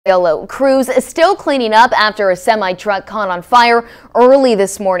Crews still cleaning up after a semi-truck caught on fire early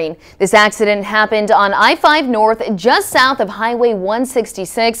this morning. This accident happened on I-5 North just south of Highway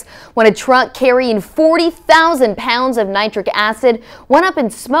 166 when a truck carrying 40,000 pounds of nitric acid went up in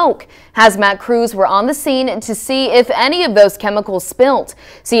smoke. Hazmat crews were on the scene to see if any of those chemicals spilled.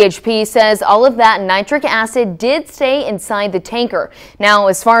 CHP says all of that nitric acid did stay inside the tanker. Now,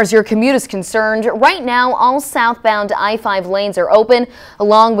 as far as your commute is concerned, right now all southbound I-5 lanes are open,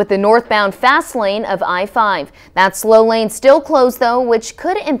 along with the northbound fast lane of I-5. That slow lane still closed though, which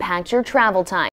could impact your travel time.